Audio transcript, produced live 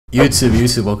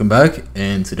YouTube, welcome back,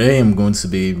 and today I'm going to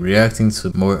be reacting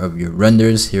to more of your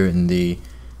renders here in the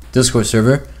Discord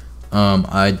server.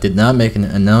 I did not make an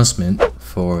announcement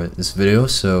for this video,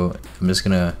 so I'm just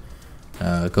gonna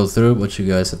go through what you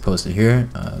guys have posted here.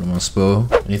 I don't want to spoil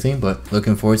anything, but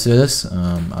looking forward to this.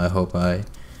 I hope I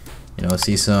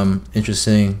see some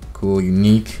interesting, cool,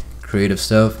 unique, creative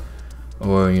stuff,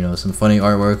 or some funny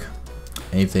artwork,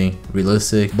 anything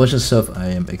realistic, a bunch of stuff I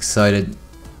am excited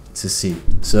to see.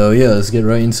 So yeah, let's get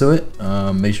right into it.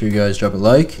 Make sure you guys drop a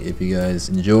like if you guys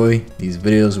enjoy these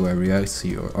videos where I react to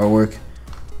your artwork.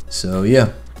 So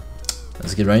yeah,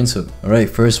 let's get right into it. Alright,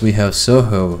 first we have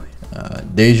Soho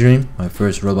Daydream, my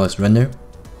first Roblox render.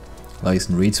 Likes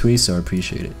and retweets, so I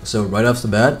appreciate it. So right off the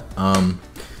bat,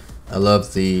 I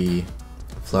love the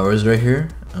flowers right here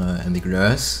and the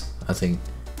grass. I think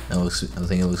it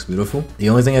looks beautiful. The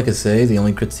only thing I could say, the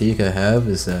only critique I have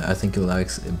is that I think it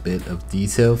lacks a bit of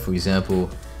detail. For example,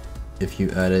 if you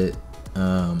added,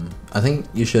 I think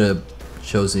you should have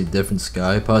chose a different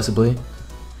sky possibly,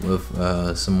 with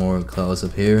some more clouds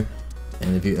up here,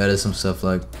 and if you added some stuff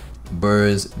like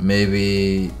birds,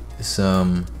 maybe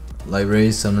some light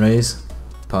rays, sun rays,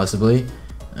 possibly,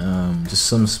 just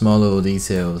some small little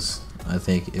details. I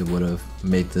think it would have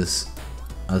made this.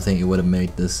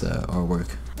 Artwork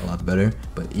a lot better,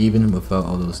 but even without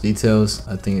all those details,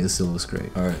 I think it still looks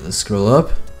great. Alright, let's scroll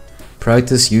up.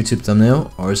 Practice YouTube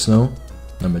thumbnail, Arsenal.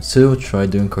 Number 2, try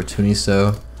doing cartoony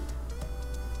style.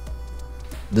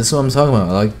 This is what I'm talking about.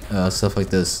 I like stuff like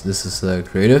this. This is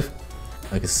creative.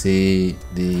 I can see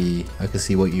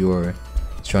what you are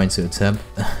trying to attempt.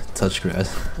 Touch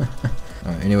grass.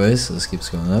 Alright, anyways, let's keep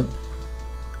scrolling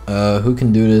up. Who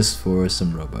can do this for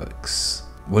some Robux?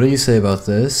 What do you say about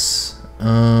this?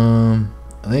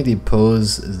 I think the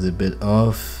pose is a bit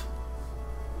off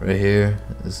right here.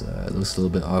 It looks a little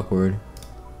bit awkward.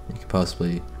 You could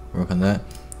possibly work on that,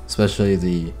 especially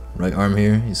the right arm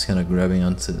here. He's kind of grabbing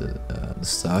onto the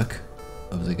stock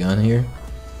of the gun here.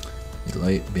 The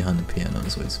light behind the piano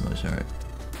is way too much. Alright,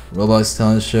 Roblox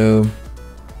talent show.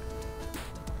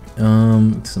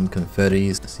 Some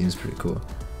confetti. Seems pretty cool.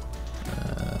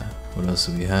 What else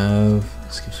do we have?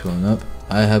 Let's keep scrolling up.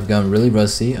 I have gotten really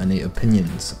rusty. I need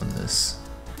opinions on this.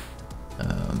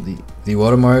 The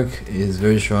watermark is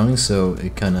very strong, so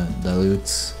it kind of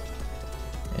dilutes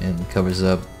and covers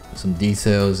up some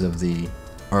details of the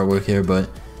artwork here, but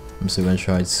I'm still going to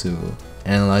try to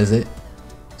analyze it.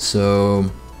 So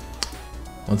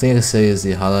one thing I can say is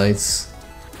the highlights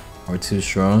are too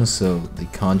strong, so the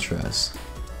contrast.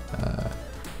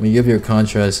 When you give your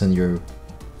contrast and your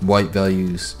white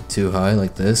values too high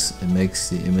like this, it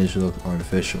makes the image look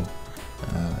artificial,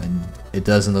 and it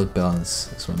doesn't look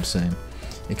balanced. That's what I'm saying.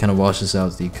 It kind of washes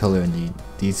out the color and the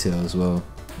detail as well.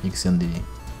 You can see on the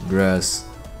grass,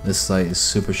 this light is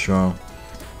super strong.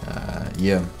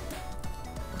 Yeah,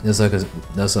 that's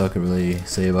all I could really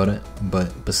say about it.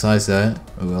 But besides that,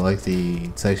 I like the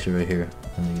texture right here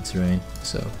on the terrain.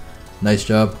 So nice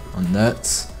job on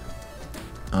that.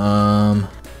 Alright,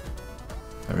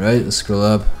 let's scroll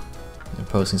up. I'm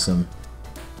posting some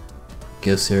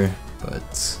gifs here,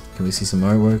 but can we see some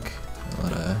artwork? A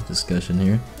lot of discussion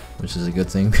here, which is a good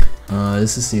thing.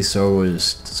 This is the Star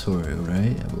Wars tutorial,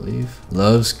 right? I believe.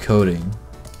 Loves coding.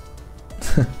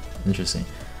 Interesting.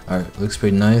 Alright, looks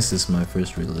pretty nice. This is my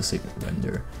first realistic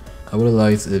render. I would have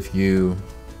liked if you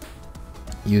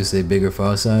used a bigger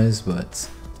file size, but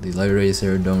the light rays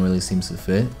here don't really seem to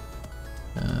fit.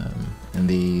 And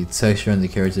the texture and the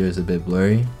character is a bit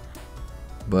blurry,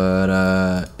 but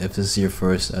if this is your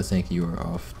first, I think you are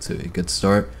off to a good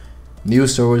start. New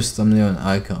Star Wars thumbnail and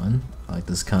icon. I like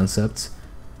this concept.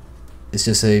 It's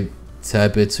just a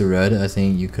tad bit too red. I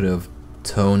think you could have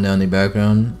toned down the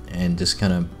background and just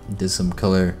kind of did some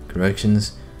color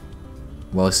corrections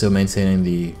while still maintaining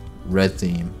the red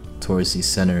theme towards the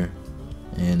center,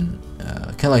 and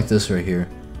kind of like this right here.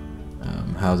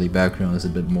 How the background is a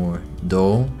bit more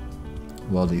dull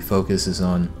while the focus is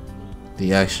on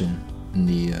the action in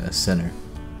the center.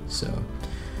 So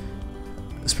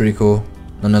it's pretty cool.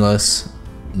 Nonetheless,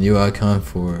 new game icon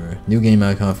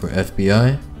for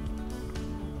FBI.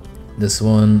 This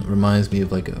one reminds me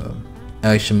of like a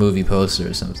action movie poster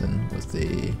or something with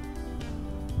I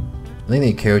think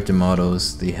the character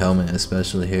models, the helmet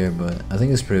especially here, but I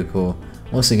think it's pretty cool.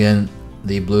 Once again,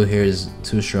 the blue here is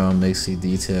too strong, makes the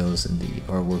details and the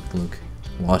artwork look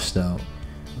washed out.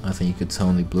 I think you could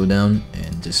tone the blue down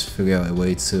and just figure out a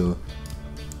way to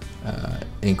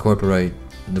incorporate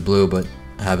the blue but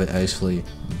have it actually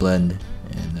blend.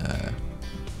 And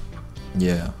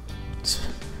yeah,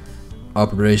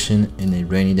 operation in a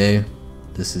rainy day.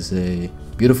 This is a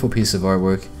beautiful piece of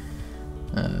artwork.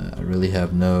 I don't really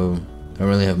have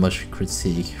much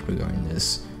critique regarding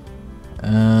this.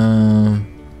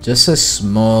 Just a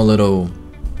small little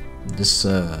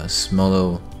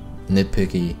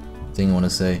nitpicky thing I want to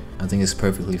say. I think it's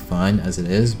perfectly fine as it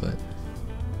is, but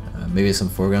maybe some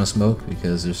foreground smoke,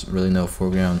 because there's really no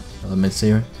foreground elements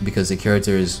here, because the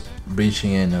character is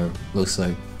breaching in, or looks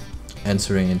like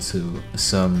entering into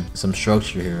some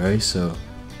structure here, right? So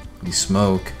the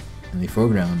smoke in the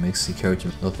foreground makes the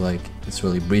character look like it's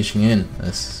really breaching in.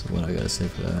 That's what I gotta say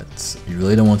for that. You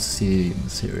really don't want to see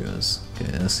materials.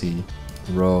 Okay, that's the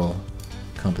raw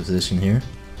composition here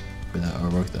for that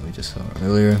artwork that we just saw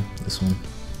earlier. This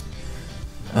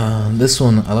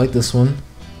one, I like this one.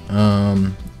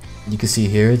 You can see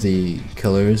here the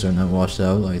colors are not washed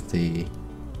out like the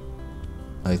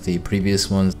previous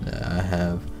ones that I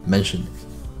have mentioned.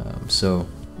 So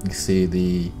you can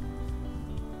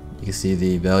see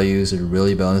the values are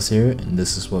really balanced here, and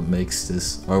this is what makes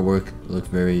this artwork look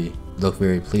very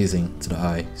pleasing to the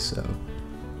eye. So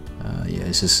yeah,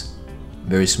 it's just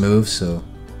very smooth. So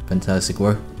fantastic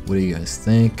work. What do you guys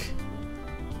think?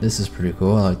 This is pretty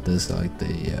cool. I like this. I like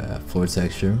the floor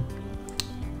texture.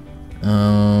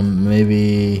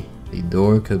 Maybe the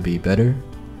door could be better,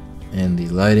 and the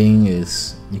lighting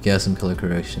is, you can have some color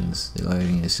corrections. The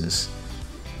lighting is just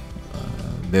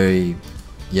very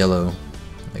yellow,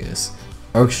 I guess.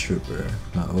 Arc Trooper,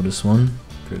 my oldest one,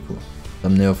 pretty cool.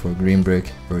 Thumbnail for Green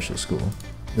Brick Virtual School.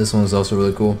 This one is also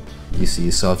really cool. You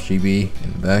see soft GB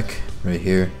in the back right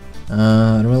here.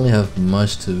 I don't really have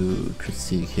much to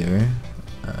critique here.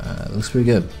 It looks pretty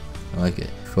good. I like it.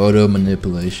 Photo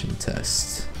manipulation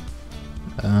test.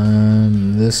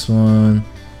 This one,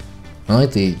 I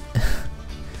like the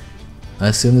I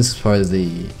assume this is part of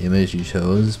the image you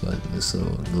chose, but this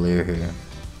little glare here.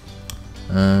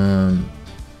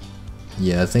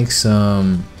 Yeah, I think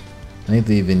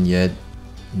the vignette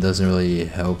doesn't really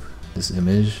help this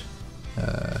image.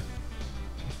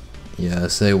 Yeah, I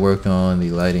say work on the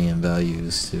lighting and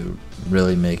values to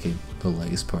really make it look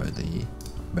like it's part of the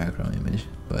background image,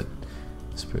 but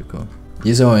it's pretty cool.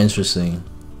 These are all interesting,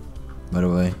 by the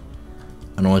way.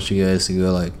 I don't want you guys to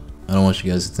go like, I don't want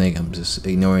you guys to think I'm just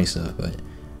ignoring stuff, but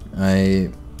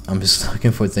I'm just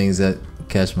looking for things that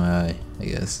catch my eye, I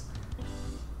guess.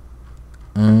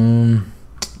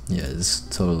 Yeah, this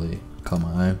totally caught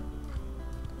my eye.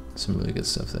 Some really good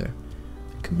stuff there.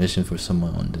 Commission for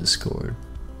someone on Discord.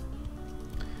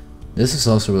 This is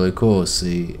also really cool.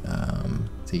 See,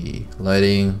 the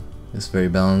lighting is very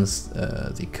balanced.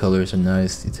 The colors are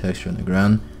nice. The texture on the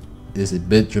ground is a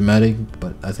bit dramatic,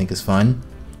 but I think it's fine.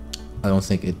 I don't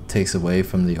think it takes away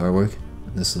from the artwork.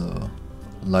 This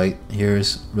light here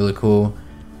is really cool.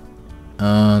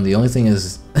 The only thing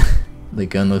is the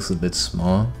gun looks a bit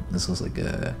small. This looks like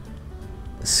a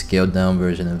scaled down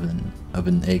version of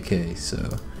an AK,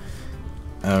 so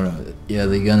I don't know. Yeah,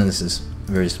 the gun is just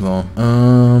very small.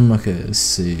 Okay, let's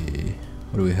see.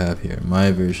 What do we have here?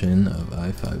 My version of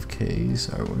i5K's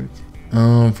artwork.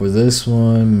 For this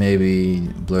one, maybe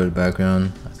blur the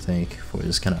background. I think for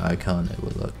this kind of icon, it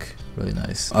would look really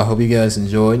nice. I hope you guys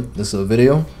enjoyed this little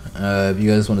video. If you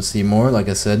guys want to see more, like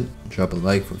I said, drop a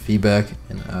like for feedback,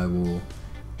 and I will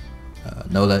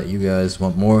know that you guys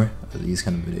want more of these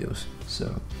kind of videos.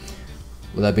 So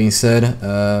with that being said,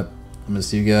 I'm gonna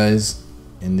see you guys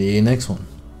in the next one.